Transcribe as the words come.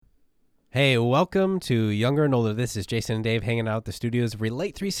Hey, welcome to Younger and Older. This is Jason and Dave hanging out at the studios of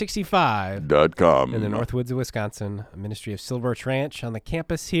Relate365.com in the Northwoods of Wisconsin, a ministry of Silver Birch Ranch on the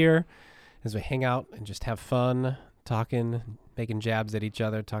campus here as we hang out and just have fun, talking, making jabs at each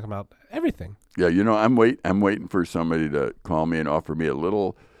other, talking about everything. Yeah, you know, I'm waiting for somebody to call me and offer me a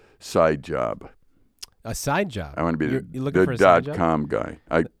little side job. A side job? I want to be the .com guy.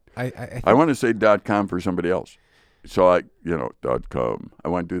 I want to say .com for somebody else. So .com. I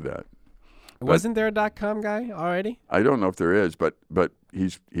want to do that. Wasn't there a .com guy already? I don't know if there is, but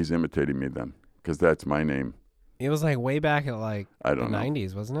he's imitating me then because that's my name. It was like way back at I don't the know.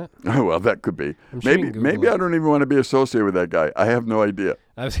 90s, wasn't it? Oh, well, that could be. Maybe I don't even want to be associated with that guy. I have no idea.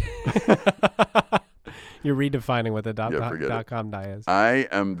 You're redefining what the .com guy is. I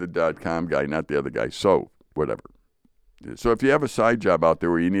am the .com guy, not the other guy. So, whatever. So if you have a side job out there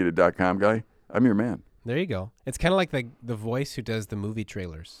where you need a .com guy, I'm your man. There you go. It's kind of like the voice who does the movie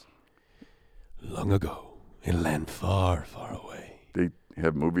trailers. Long ago, in a land far, far away. They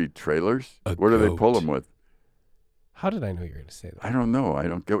have movie trailers? What do they pull them with? How did I know you were going to say that? I don't know. I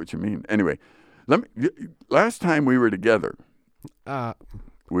don't get what you mean. Anyway, last time we were together,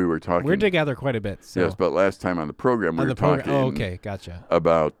 we were talking. We're together quite a bit. So. Yes, but last time on the program, we were talking okay, gotcha.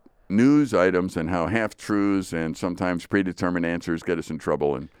 about news items and how half-truths and sometimes predetermined answers get us in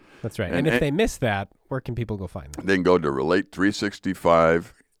trouble. That's right. And if they miss that, where can people go find them? They can go to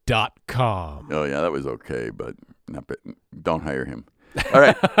Relate365.com. Oh, yeah, that was okay, but don't hire him. All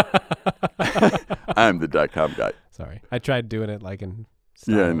right. I'm the .com guy. Sorry. I tried doing it like in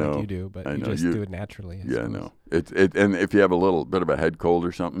style like you do, but you just do it naturally. I know. And if you have a little bit of a head cold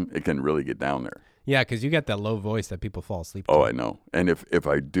or something, it can really get down there. Yeah, because you got that low voice that people fall asleep to. Oh, I know. And if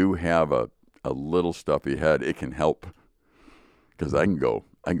I do have a little stuffy head, it can help because I can go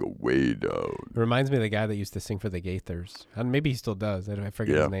way down. It reminds me of the guy that used to sing for the Gaithers. And maybe he still does. I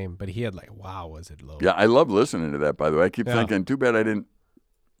forget his name. But he had wow, was it low. Yeah, I love listening to that, by the way. I keep thinking, too bad I didn't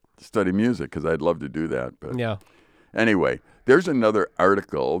study music because I'd love to do that. But yeah. Anyway, there's another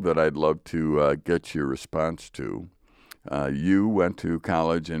article that I'd love to get your response to. You went to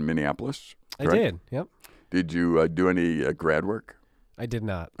college in Minneapolis, correct? I did, yep. Did you do any grad work? I did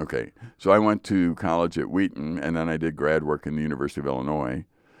not. Okay. So I went to college at Wheaton, and then I did grad work in the University of Illinois.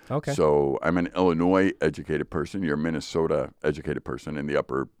 Okay. So I'm an Illinois-educated person. You're a Minnesota-educated person in the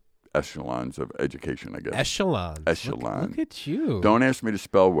upper echelons of education, I guess. Echelons. Look at you. Don't ask me to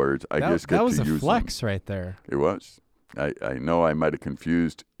spell words. I just get to use them. That was a flex right there. It was. I know I might have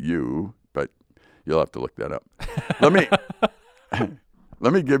confused you, but you'll have to look that up.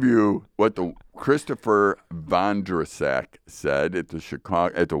 Let me give you what the Christopher Vondrasak said at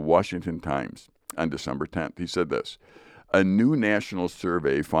the Washington Times on December 10th. He said this: a new national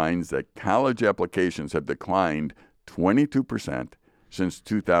survey finds that college applications have declined 22% since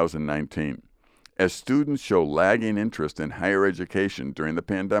 2019, as students show lagging interest in higher education during the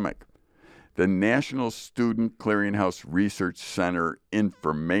pandemic. The National Student Clearinghouse Research Center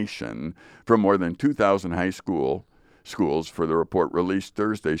information from more than 2,000 high schools for the report released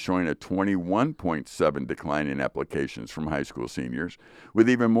Thursday, showing a 21.7% decline in applications from high school seniors, with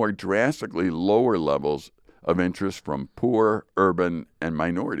even more drastically lower levels of interest from poor, urban, and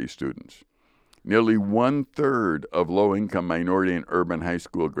minority students. Nearly 1/3 of low-income minority and urban high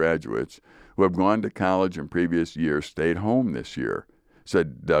school graduates who have gone to college in previous years stayed home this year,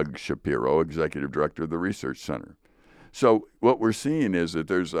 said Doug Shapiro, executive director of the research center. So what we're seeing is that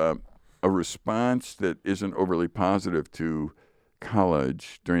there's a response that isn't overly positive to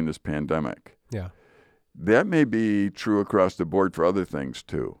college during this pandemic. Yeah. That may be true across the board for other things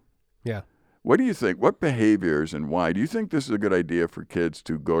too. Yeah. What do you think? What behaviors and why? Do you think this is a good idea for kids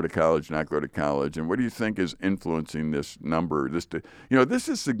to go to college, not go to college? And what do you think is influencing this number? This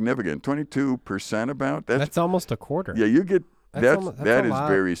is significant. 22% about that's almost a quarter. Yeah, you get that is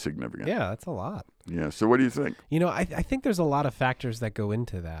very significant. Yeah, that's a lot. Yeah. So what do you think? I think there's a lot of factors that go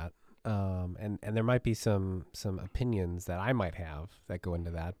into that. And there might be some opinions that I might have that go into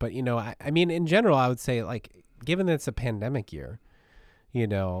that. But, I mean, in general, I would say, given that it's a pandemic year,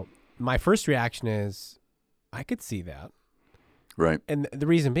 my first reaction is I could see that. Right. And the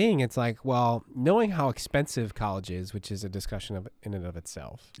reason being, it's knowing how expensive college is, which is a discussion in and of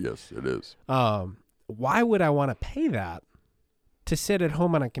itself. Yes, it is. Why would I want to pay that to sit at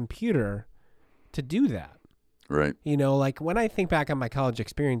home on a computer to do that? Right. When I think back on my college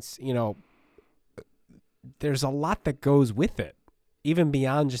experience, there's a lot that goes with it, even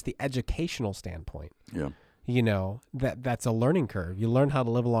beyond just the educational standpoint. Yeah. That's a learning curve. You learn how to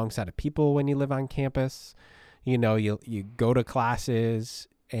live alongside of people when you live on campus. You go to classes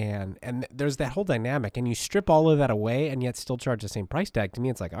And there's that whole dynamic, and you strip all of that away and yet still charge the same price tag. To me,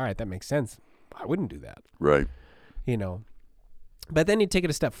 it's like, all right, that makes sense. I wouldn't do that. Right. But then you take it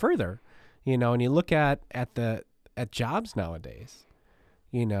a step further, and you look at jobs nowadays,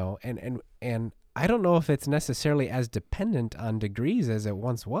 and I don't know if it's necessarily as dependent on degrees as it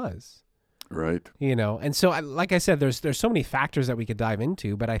once was. Right. And so like I said, there's so many factors that we could dive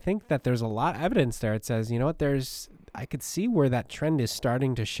into, but I think that there's a lot of evidence there. It says, I could see where that trend is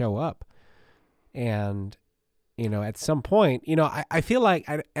starting to show up. And, at some point, I feel like,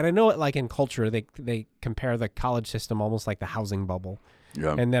 and I know it, like in culture, they compare the college system almost like the housing bubble.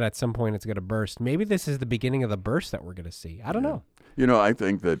 Yeah. And then at some point it's going to burst. Maybe this is the beginning of the burst that we're going to see. I don't know. I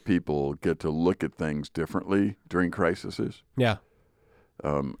think that people get to look at things differently during crises. Yeah.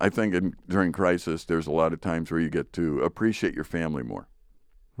 I think during crisis, there's a lot of times where you get to appreciate your family more.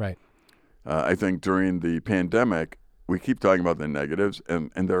 Right. I think during the pandemic, we keep talking about the negatives,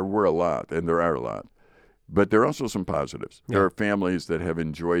 and there were a lot, and there are a lot. But there are also some positives. Yeah. There are families that have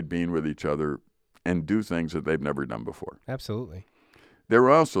enjoyed being with each other and do things that they've never done before. Absolutely. There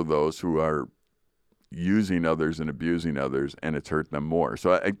are also those who are using others and abusing others, and it's hurt them more.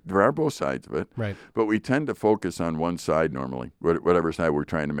 So there are both sides of it. Right. But we tend to focus on one side normally, whatever side we're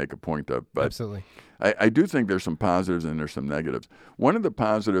trying to make a point of. But Absolutely. I do think there's some positives and there's some negatives. One of the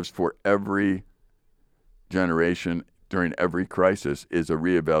positives for every generation during every crisis is a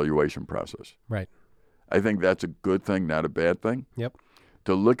reevaluation process. Right. I think that's a good thing, not a bad thing. Yep.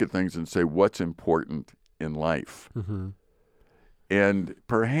 To look at things and say what's important in life. Mm-hmm. And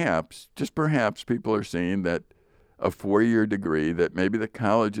perhaps, just perhaps, people are seeing that a 4-year degree, that maybe the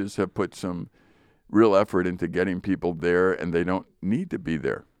colleges have put some real effort into getting people there and they don't need to be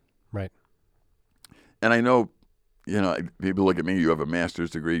there. Right. And I know, people look at me, you have a master's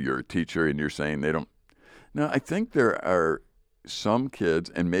degree, you're a teacher, and you're saying they don't. No, I think there are some kids,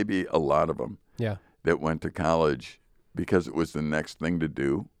 and maybe a lot of them, that went to college because it was the next thing to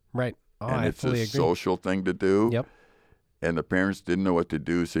do. Right. Oh, and I fully agree. It's a social thing to do. Yep. And the parents didn't know what to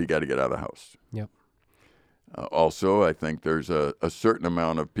do, so you got to get out of the house. Yep. Also, I think there's a certain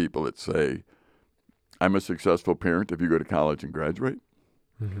amount of people that say, I'm a successful parent if you go to college and graduate.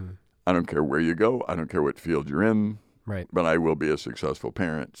 Mm-hmm. I don't care where you go. I don't care what field you're in. Right. But I will be a successful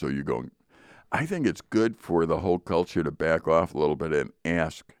parent, so you go. I think it's good for the whole culture to back off a little bit and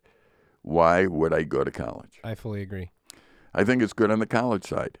ask, why would I go to college? I fully agree. I think it's good on the college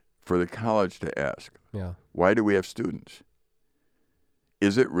side for the college to ask, why do we have students?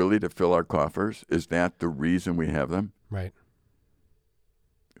 Is it really to fill our coffers? Is that the reason we have them? Right.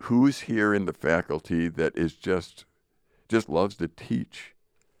 Who's here in the faculty that is just loves to teach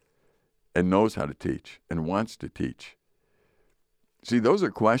and knows how to teach and wants to teach? See, those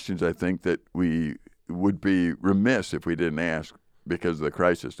are questions I think that we would be remiss if we didn't ask because of the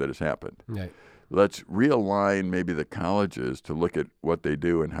crisis that has happened. Right. Let's realign maybe the colleges to look at what they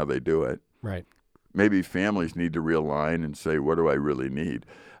do and how they do it. Right. Maybe families need to realign and say, what do I really need?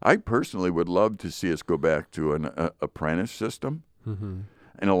 I personally would love to see us go back to an apprentice system in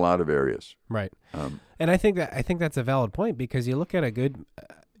a lot of areas. Right. And I think that's a valid point because you look at a good,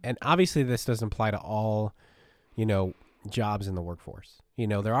 and obviously this doesn't apply to all, jobs in the workforce.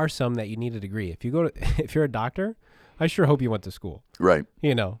 There are some that you need a degree. If you're a doctor, I sure hope you went to school. Right.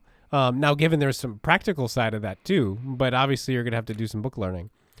 Now given there's some practical side of that too, but obviously you're going to have to do some book learning.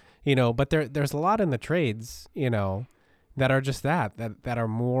 But there's a lot in the trades, that are just that are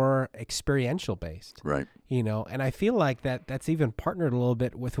more experiential based. Right. And I feel like that's even partnered a little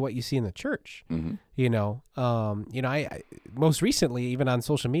bit with what you see in the church. Mm-hmm. I most recently, even on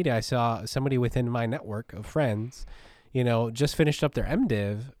social media, I saw somebody within my network of friends, just finished up their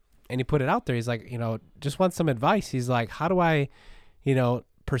MDiv, and he put it out there. He's like, just want some advice. He's like, how do I,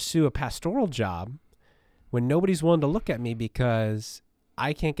 pursue a pastoral job when nobody's willing to look at me because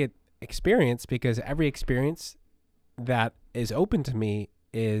I can't get experience because every experience that is open to me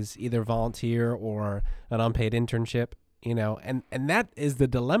is either volunteer or an unpaid internship, and that is the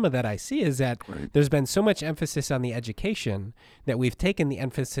dilemma that I see is that there's been so much emphasis on the education that we've taken the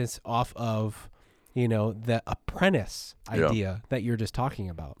emphasis off of, the apprentice idea that you're just talking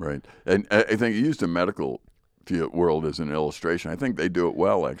about. Right. And I think you used the medical field world as an illustration. I think they do it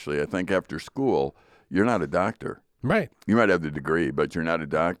well, actually. I think after school, you're not a doctor. Right. You might have the degree, but you're not a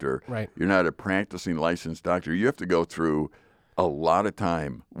doctor. Right. You're not a practicing licensed doctor. You have to go through a lot of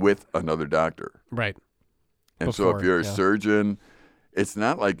time with another doctor. Right. And so if you're a surgeon, it's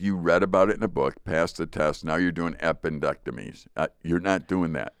not like you read about it in a book, passed the test, now you're doing appendectomies. You're not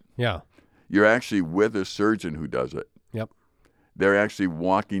doing that. Yeah. You're actually with a surgeon who does it. Yep. They're actually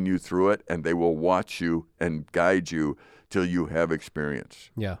walking you through it, and they will watch you and guide you till you have experience.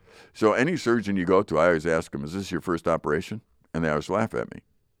 Yeah. So any surgeon you go to, I always ask them, is this your first operation? And they always laugh at me.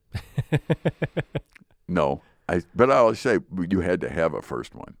 No. But I always say, you had to have a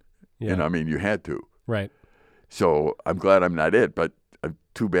first one. Yeah. You know, I mean, you had to. Right. So I'm glad I'm not it, but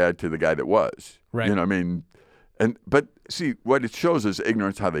too bad to the guy that was. Right. You know, I mean, but see, what it shows is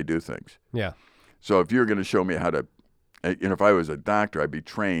ignorance how they do things. Yeah. So if you're going to show me how to, if I was a doctor, I'd be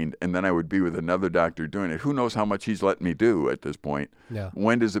trained, and then I would be with another doctor doing it. Who knows how much he's letting me do at this point? Yeah.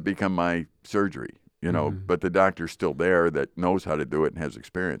 When does it become my surgery? You know, but the doctor's still there that knows how to do it and has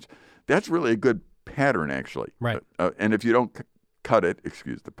experience. That's really a good pattern, actually. Right. And if you don't cut it,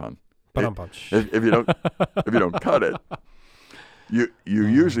 excuse the pun. Ba-dum-punch. If you don't cut it, you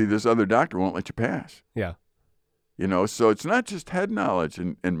usually this other doctor won't let you pass. Yeah. You know, so it's not just head knowledge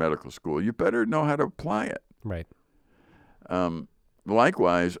in medical school. You better know how to apply it. Right.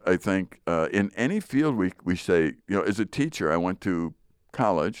 Likewise, I think in any field we say, you know, as a teacher, I went to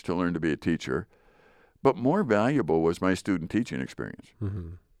college to learn to be a teacher, but more valuable was my student teaching experience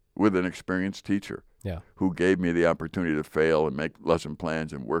with an experienced teacher who gave me the opportunity to fail and make lesson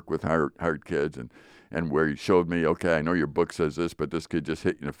plans and work with hard kids and where he showed me, okay, I know your book says this, but this kid just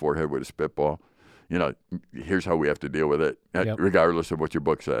hit you in the forehead with a spitball. You know, here's how we have to deal with it, regardless of what your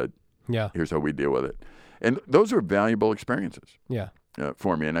book said. Yeah. Here's how we deal with it. And those are valuable experiences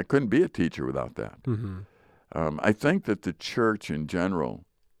for me, and I couldn't be a teacher without that. I think that the church in general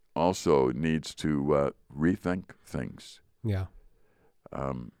also needs to rethink things. Yeah.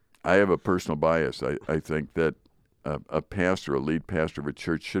 I have a personal bias. I think that a pastor, a lead pastor of a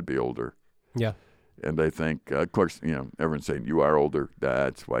church should be older. Yeah. And I think, of course, you know, everyone's saying, you are older.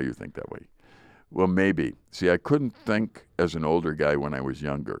 That's why you think that way. Well, maybe. See, I couldn't think as an older guy when I was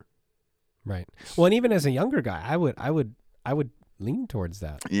younger. Right. Well, and even as a younger guy, I would lean towards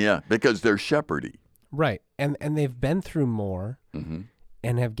that. Yeah, because they're shepherdy. Right. And they've been through more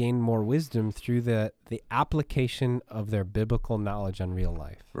and have gained more wisdom through the application of their biblical knowledge on real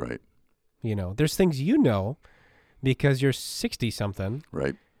life. Right. You know, there's things you know because you're 60-something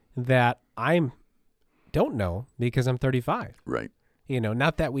Right. that I don't know because I'm 35. Right. You know,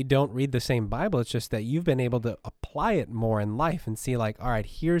 not that we don't read the same Bible. It's just that you've been able to apply it more in life and see like, all right,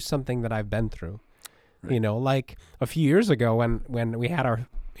 here's something that I've been through. Right. You know, like a few years ago when we had our,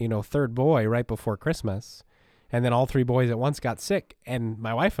 you know, third boy right before Christmas, and then all three boys at once got sick. And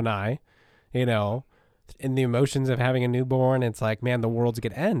my wife and I, you know, in the emotions of having a newborn, it's like, man, the world's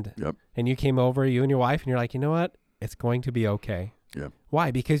going to end. Yep. And you came over, you and your wife, and you're like, you know what? It's going to be okay. Yeah.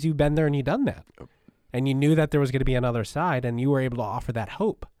 Why? Because you've been there and you've done that. Yep. And you knew that there was going to be another side, and you were able to offer that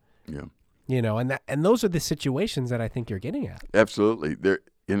hope. Yeah. You know, and those are the situations that I think you're getting at. Absolutely. There,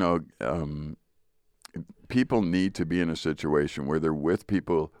 you know, people need to be in a situation where they're with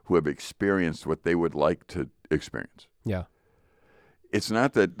people who have experienced what they would like to experience. Yeah. It's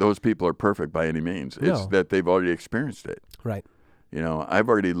not that those people are perfect by any means. It's that they've already experienced it. Right. You know, I've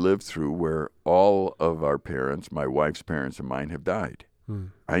already lived through where all of our parents, my wife's parents and mine, have died.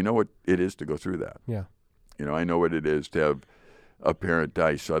 I know what it is to go through that. Yeah. You know, I know what it is to have a parent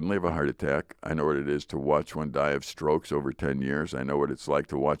die suddenly of a heart attack. I know what it is to watch one die of strokes over 10 years. I know what it's like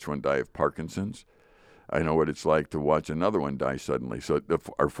to watch one die of Parkinson's. I know what it's like to watch another one die suddenly. So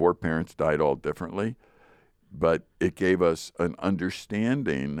our four parents died all differently, but it gave us an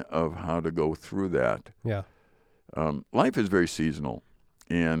understanding of how to go through that. Yeah. Life is very seasonal,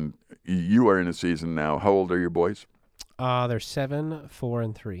 and you are in a season now. How old are your boys? They're 7, 4,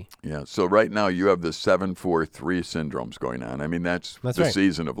 and 3. Yeah. So right now you have the 7-4-3 syndromes going on. I mean, that's the right.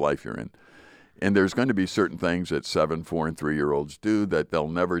 season of life you're in. And there's going to be certain things that 7, 4, and 3-year-olds do that they'll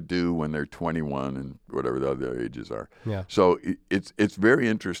never do when they're 21 and whatever the other ages are. Yeah. So it's very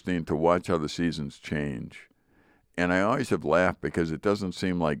interesting to watch how the seasons change. And I always have laughed because it doesn't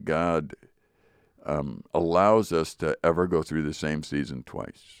seem like God allows us to ever go through the same season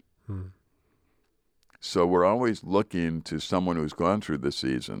twice. So we're always looking to someone who's gone through the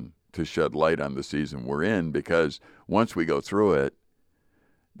season to shed light on the season we're in, because once we go through it,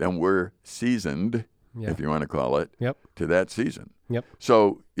 then we're seasoned, if you want to call it, to that season. Yep.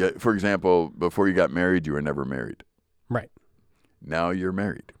 So, for example, before you got married, you were never married. Right. Now you're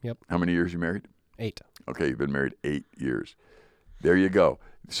married. Yep. How many years you married? 8. Okay, you've been married 8 years. There you go.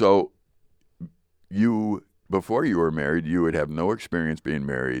 So before you were married, you would have no experience being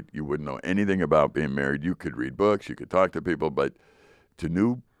married. You wouldn't know anything about being married. You could read books, you could talk to people, but it's a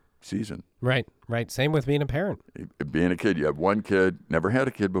new season. Right. Same with being a parent. Being a kid, you have one kid, never had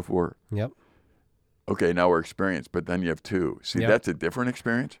a kid before. Yep. Okay, now we're experienced, but then you have 2. See, Yep. that's a different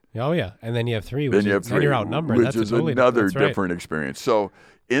experience. Oh yeah, and then you have 3. Then Which you have is, 3, then you're outnumbered. which That's is a totally another that's right. different experience. So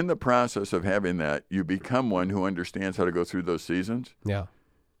in the process of having that, you become one who understands how to go through those seasons, Yeah.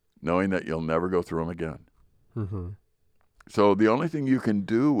 knowing that you'll never go through them again. Mm-hmm. So the only thing you can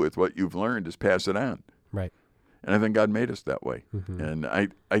do with what you've learned is pass it on. Right. And I think God made us that way. Mm-hmm. And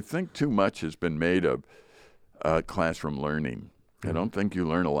I think too much has been made of classroom learning. I don't think you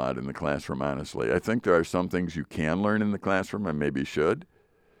learn a lot in the classroom, honestly. I think there are some things you can learn in the classroom and maybe should.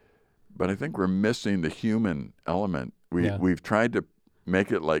 But I think we're missing the human element. We've tried to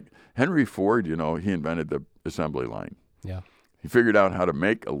make it like Henry Ford, he invented the assembly line. Yeah. He figured out how to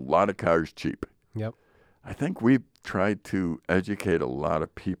make a lot of cars cheap. Yep. I think we've tried to educate a lot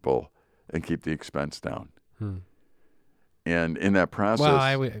of people and keep the expense down. And in that process... Well,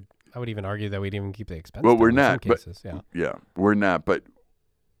 I would even argue that we'd even keep the expense Well, down we're in not, some but cases. Yeah. Yeah, we're not, but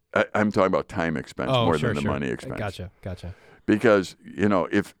I'm talking about time expense more sure, than the sure. money expense. Gotcha. Because,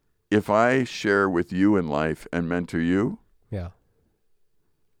 if I share with you in life and mentor you, yeah,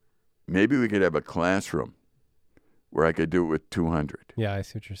 maybe we could have a classroom where I could do it with 200. Yeah, I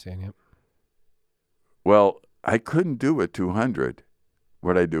see what you're saying. Yep. Well, I couldn't do with 200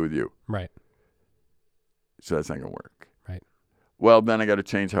 what I do with you. Right. So that's not going to work. Right. Well, then I got to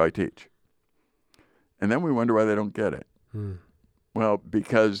change how I teach. And then we wonder why they don't get it. Well,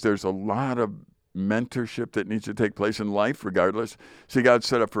 because there's a lot of mentorship that needs to take place in life regardless. See, God's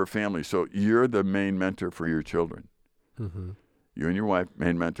set up for a family, so you're the main mentor for your children. Mm-hmm. You and your wife,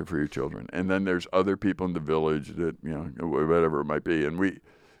 main mentor for your children. And then there's other people in the village that, whatever it might be. And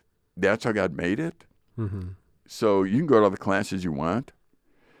that's how God made it. Mm-hmm. So you can go to all the classes you want,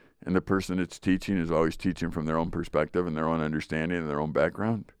 and the person that's teaching is always teaching from their own perspective and their own understanding and their own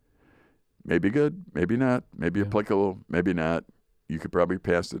background. Maybe good, maybe not, maybe applicable, maybe not. You could probably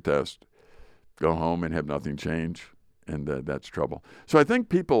pass the test, go home and have nothing change, and that's trouble. So I think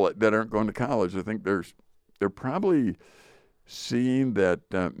people that aren't going to college, I think they're probably seeing that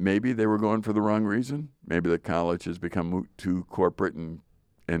maybe they were going for the wrong reason. Maybe the college has become too corporate and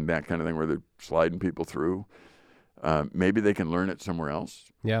that kind of thing where they're sliding people through. Maybe they can learn it somewhere else.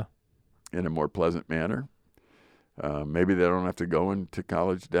 Yeah. In a more pleasant manner. Maybe they don't have to go into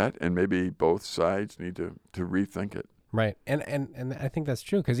college debt, and maybe both sides need to rethink it. Right. And I think that's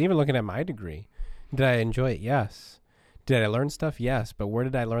true, because even looking at my degree, did I enjoy it? Yes. Did I learn stuff? Yes. But where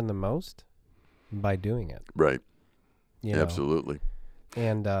did I learn the most? By doing it. Right. You know? Absolutely.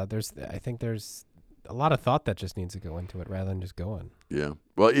 And I think there's a lot of thought that just needs to go into it rather than just going. Yeah.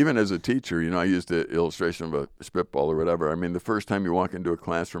 Well, even as a teacher, I used the illustration of a spitball or whatever. I mean, the first time you walk into a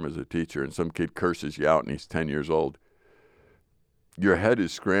classroom as a teacher and some kid curses you out and he's 10 years old, your head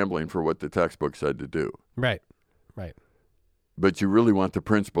is scrambling for what the textbook said to do. Right. But you really want the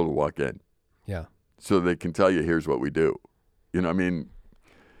principal to walk in. Yeah. So they can tell you, here's what we do. I mean,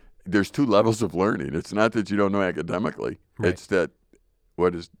 there's 2 levels of learning. It's not that you don't know academically. Right. It's that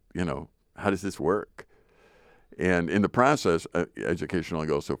how does this work? And in the process, education only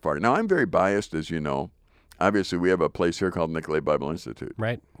goes so far. Now, I'm very biased, as you know. Obviously, we have a place here called Nicolet Bible Institute.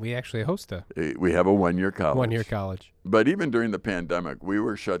 Right. We actually host We have a one-year college. One-year college. But even during the pandemic, we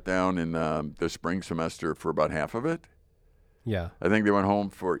were shut down in the spring semester for about half of it. Yeah. I think they went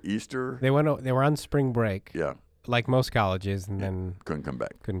home for Easter. They were on spring break. Yeah. Like most colleges, and then couldn't come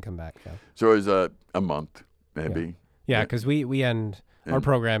back. Yeah. So it was a month, maybe. Yeah, because we end our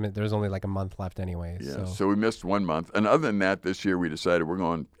program. There's only like a month left anyway. Yeah. So we missed 1 month, and other than that, this year we decided we're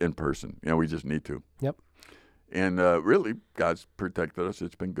going in person. We just need to. Yep. And really, God's protected us.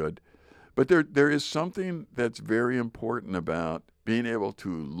 It's been good. But there is something that's very important about being able to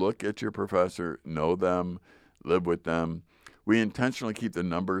look at your professor, know them, live with them. We intentionally keep the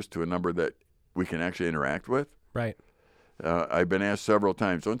numbers to a number that we can actually interact with. Right. I've been asked several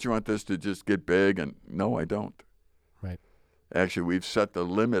times, don't you want this to just get big? And no, I don't. Right. Actually, we've set the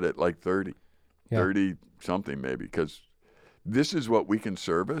limit at like 30, 30-something maybe, because this is what we can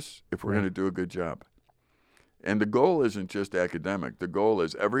service if we're going to do a good job. And the goal isn't just academic. The goal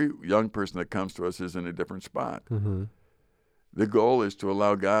is every young person that comes to us is in a different spot. Mm-hmm. The goal is to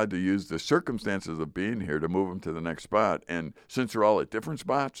allow God to use the circumstances of being here to move them to the next spot. And since they're all at different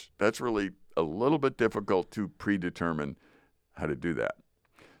spots, that's really a little bit difficult to predetermine how to do that.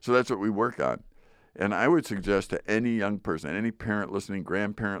 So that's what we work on. And I would suggest to any young person, any parent listening,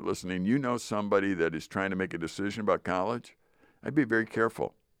 grandparent listening, somebody that is trying to make a decision about college, I'd be very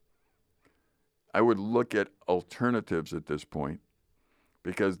careful. I would look at alternatives at this point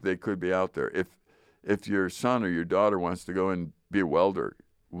because they could be out there. If your son or your daughter wants to go and be a welder,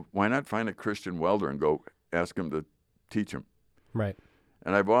 why not find a Christian welder and go ask him to teach him? Right.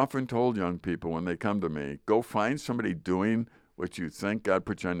 And I've often told young people when they come to me, go find somebody doing what you think God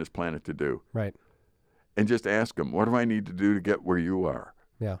put you on this planet to do. Right. And just ask them, what do I need to do to get where you are?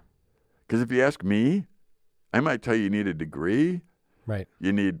 Yeah. Because if you ask me, I might tell you need a degree. Right.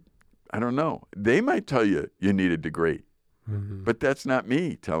 You need, I don't know. They might tell you you need a degree. Mm-hmm. But that's not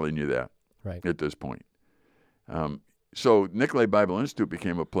me telling you that Right. at this point. So Nicolay Bible Institute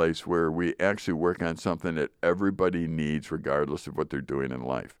became a place where we actually work on something that everybody needs regardless of what they're doing in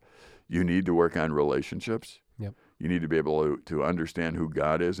life. You need to work on relationships. Yep. You need to be able to understand who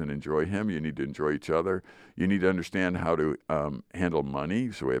God is and enjoy Him. You need to enjoy each other. You need to understand how to handle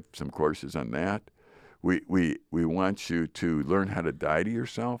money. So we have some courses on that. We want you to learn how to die to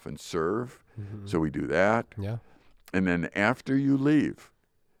yourself and serve. Mm-hmm. So we do that. Yeah. And then after you leave,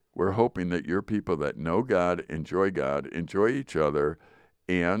 we're hoping that you're people that know God, enjoy each other,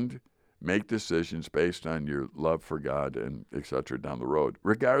 and make decisions based on your love for God and et cetera down the road,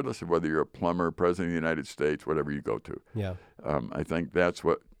 regardless of whether you're a plumber, president of the United States, whatever you go to. Yeah. I think that's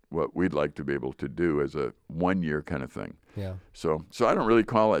what we'd like to be able to do as a 1 year kind of thing. Yeah. So I don't really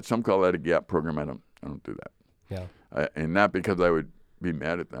call it. Some call that a gap program. I don't do that. Yeah. And not because I would be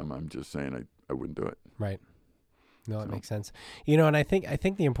mad at them. I'm just saying I wouldn't do it. Right. No, it makes sense. And I think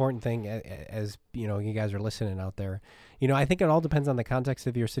the important thing, as you guys are listening out there, I think it all depends on the context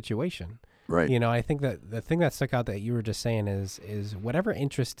of your situation. Right. I think that the thing that stuck out that you were just saying is whatever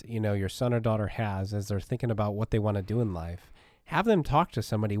interest, your son or daughter has as they're thinking about what they want to do in life, have them talk to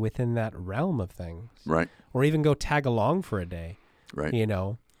somebody within that realm of things. Right. Or even go tag along for a day. Right.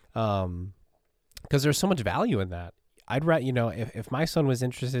 Because there's so much value in that. I'd rather, if my son was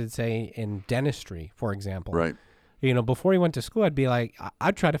interested, say, in dentistry, for example. Right. Before he went to school, I'd be like,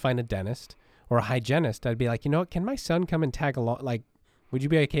 I'd try to find a dentist or a hygienist. I'd be like, can my son come and tag along? Like, would you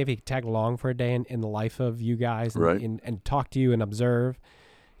be okay if he tagged along for a day in the life of you guys and, right. and talk to you and observe,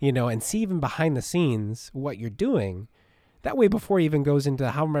 and see even behind the scenes what you're doing? That way, before he even goes into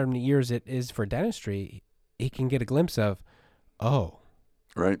how many years it is for dentistry, he can get a glimpse of,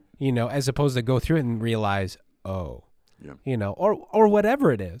 right. As opposed to go through it and realize, yeah. Or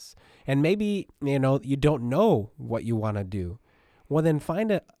whatever it is. And maybe, you don't know what you want to do. Well, then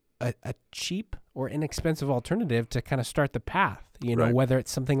find a cheap or inexpensive alternative to kind of start the path, right. whether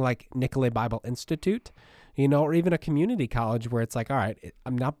it's something like Nicolay Bible Institute, or even a community college where it's like, all right,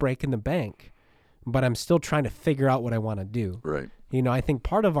 I'm not breaking the bank, but I'm still trying to figure out what I want to do. Right. I think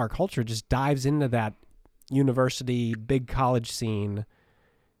part of our culture just dives into that university, big college scene.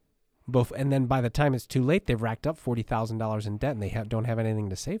 And then by the time it's too late, they've racked up $40,000 in debt, and they don't have anything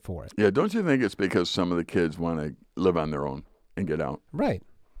to save for it. Yeah, don't you think it's because some of the kids want to live on their own and get out? Right.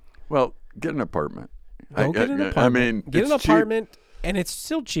 Well, get an apartment. Get an apartment. I mean, get an it's apartment, and it's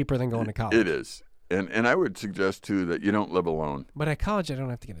still cheaper than going to college. It is. And I would suggest, too, that you don't live alone. But at college, I don't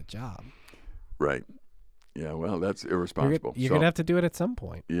have to get a job. Right. Yeah, well, that's irresponsible. You're going to have to do it at some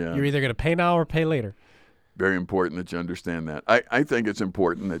point. Yeah. You're either going to pay now or pay later. Very important that you understand that. I think it's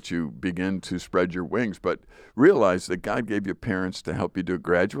important that you begin to spread your wings, but realize that God gave you parents to help you do it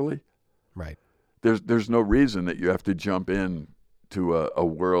gradually. Right. There's no reason that you have to jump in to a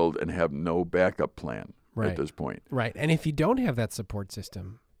world and have no backup plan at this point. Right. And if you don't have that support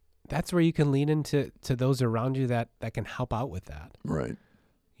system, that's where you can lean into those around you that can help out with that. Right.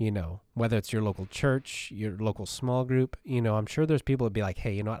 Whether it's your local church, your local small group, I'm sure there's people that be like,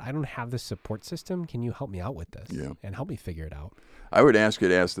 hey, I don't have this support system. Can you help me out with this? Yeah. And help me figure it out? I would ask you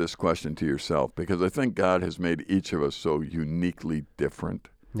to ask this question to yourself, because I think God has made each of us so uniquely different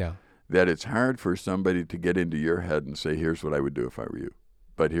that it's hard for somebody to get into your head and say, here's what I would do if I were you.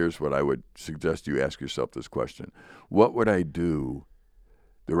 But here's what I would suggest you ask yourself this question. What would I do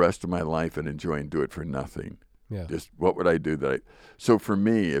the rest of my life and enjoy and do it for nothing? Yeah. Just what would I do So for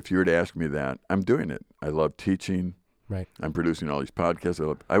me, if you were to ask me that, I'm doing it. I love teaching. Right. I'm producing all these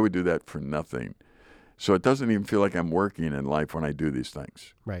podcasts. I would do that for nothing. So it doesn't even feel like I'm working in life when I do these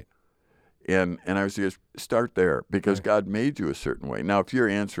things. Right. And I would say, start there, because God made you a certain way. Now, if your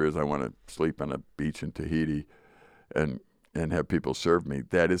answer is I want to sleep on a beach in Tahiti and have people serve me,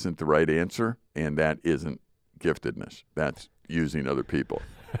 that isn't the right answer, and that isn't giftedness. That's using other people.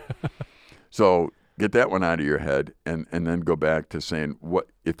 So get that one out of your head, and then go back to saying, what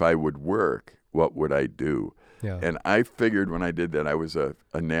if I would work, what would I do? Yeah. And I figured when I did that, I was a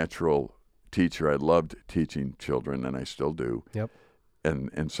natural teacher. I loved teaching children, and I still do. Yep.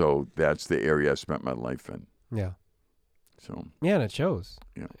 And so that's the area I spent my life in. Yeah. So. Yeah, and it shows.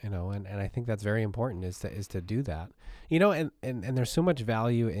 Yeah. And I think that's very important is to do that. And there's so much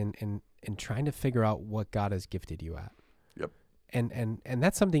value in trying to figure out what God has gifted you at. Yep. And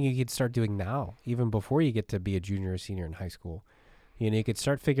that's something you could start doing now, even before you get to be a junior or senior in high school. You could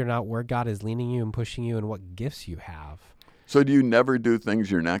start figuring out where God is leaning you and pushing you and what gifts you have. So do you never do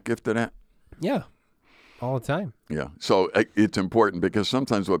things you're not gifted at? Yeah, all the time. Yeah. So it's important because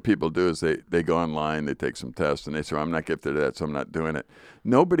sometimes what people do is they go online, they take some tests, and they say, I'm not gifted at that, so I'm not doing it.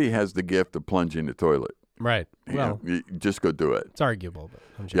 Nobody has the gift of plunging the toilet. Right. Well, you just go do it. it's arguable, but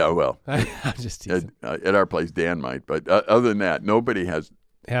I'm joking. Yeah, well. I'm just teasing. At our place, Dan might. But other than that, nobody has.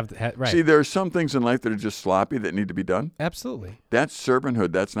 Right. See, there are some things in life that are just sloppy that need to be done. Absolutely. That's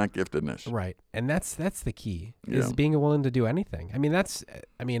servanthood. That's not giftedness. Right. And that's the key, Yeah. is being willing to do anything. I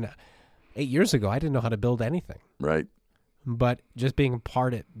mean, 8 years ago, I didn't know how to build anything. Right. But just being a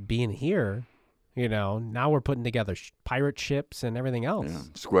part of being here, now we're putting together pirate ships and everything else. Yeah.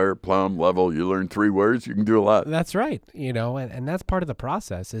 Square, plumb, level. You learn 3 words, you can do a lot. That's right. And that's part of the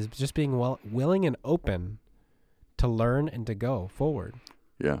process, is just being willing and open to learn and to go forward.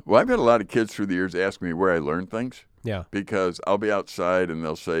 Yeah. Well, I've had a lot of kids through the years ask me where I learned things. Yeah. Because I'll be outside and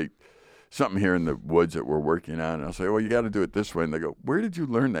they'll say something here in the woods that we're working on. And I'll say, well, you got to do it this way. And they go, where did you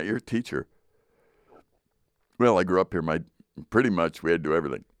learn that? You're a teacher. Well, I grew up here. Pretty much we had to do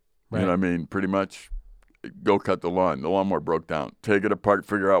everything. Right. You know what I mean? Pretty much go cut the lawn. The lawnmower broke down. Take it apart,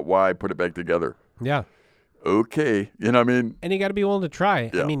 figure out why, put it back together. Yeah. Okay. You know what I mean? And you got to be willing to try.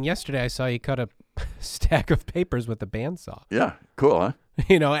 Yeah. I mean, yesterday I saw you cut a stack of papers with a bandsaw. Yeah. Cool, huh?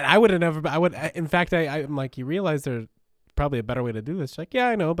 And I would have never, in fact, I'm like, you realize there's probably a better way to do this. She's like, yeah,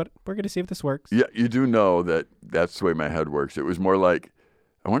 I know, but we're going to see if this works. Yeah, you do know that that's the way my head works. It was more like,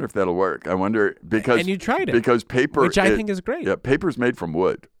 I wonder if that'll work. I wonder, because... And you tried it. Because paper... Which I think is great. Yeah, paper's made from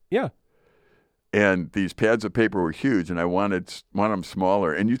wood. Yeah. And these pads of paper were huge, and I wanted them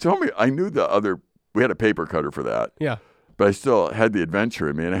smaller. And you told me, I knew we had a paper cutter for that. Yeah. But I still had the adventure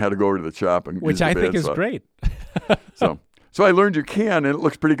in me, and I had to go over to the shop and Which use the I think is bandsaw. great. So I learned you can, and it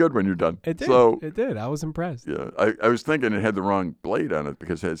looks pretty good when you're done. It did. So, It did. I was impressed. yeah, I was thinking it had the wrong blade on it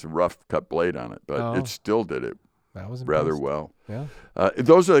because it has a rough cut blade on it, but it still did it I was rather impressed. well. Yeah.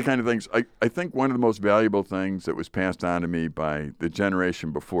 Those are the kind of things. I think one of the most valuable things that was passed on to me by the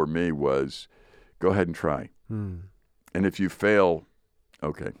generation before me was go ahead and try. And if you fail,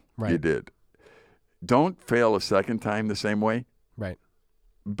 okay, Right. you did. Don't fail a second time the same way. Right.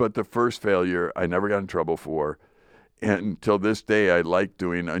 But the first failure, I never got in trouble for. And until this day, I like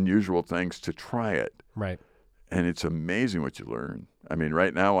doing unusual things to try it. Right. And it's amazing what you learn. I mean,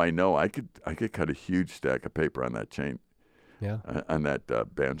 right now I know I could cut a huge stack of paper on that chain, Yeah. on that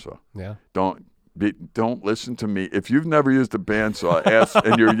bandsaw. Yeah. Don't listen to me. If you've never used a bandsaw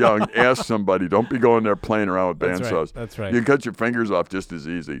and you're young, ask somebody. Don't be going there playing around with bandsaws. That's right. You can cut your fingers off just as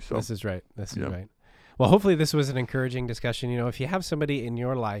easy. So This is right. This is Yeah. right. Well, hopefully this was an encouraging discussion. If you have somebody in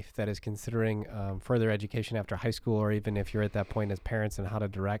your life that is considering further education after high school, or even if you're at that point as parents and how to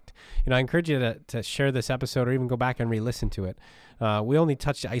direct, I encourage you to share this episode or even go back and re-listen to it. We only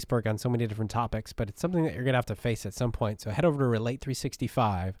touched the iceberg on so many different topics, but it's something that you're going to have to face at some point. So head over to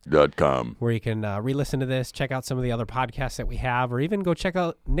Relate365.com, where you can re-listen to this, check out some of the other podcasts that we have, or even go check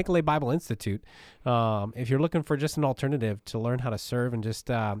out Nicolet Bible Institute. If you're looking for just an alternative to learn how to serve and just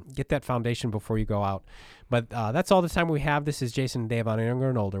get that foundation before you go out. But that's all the time we have. This is Jason and Dave on Younger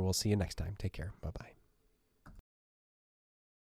and Older. We'll see you next time. Take care. Bye-bye.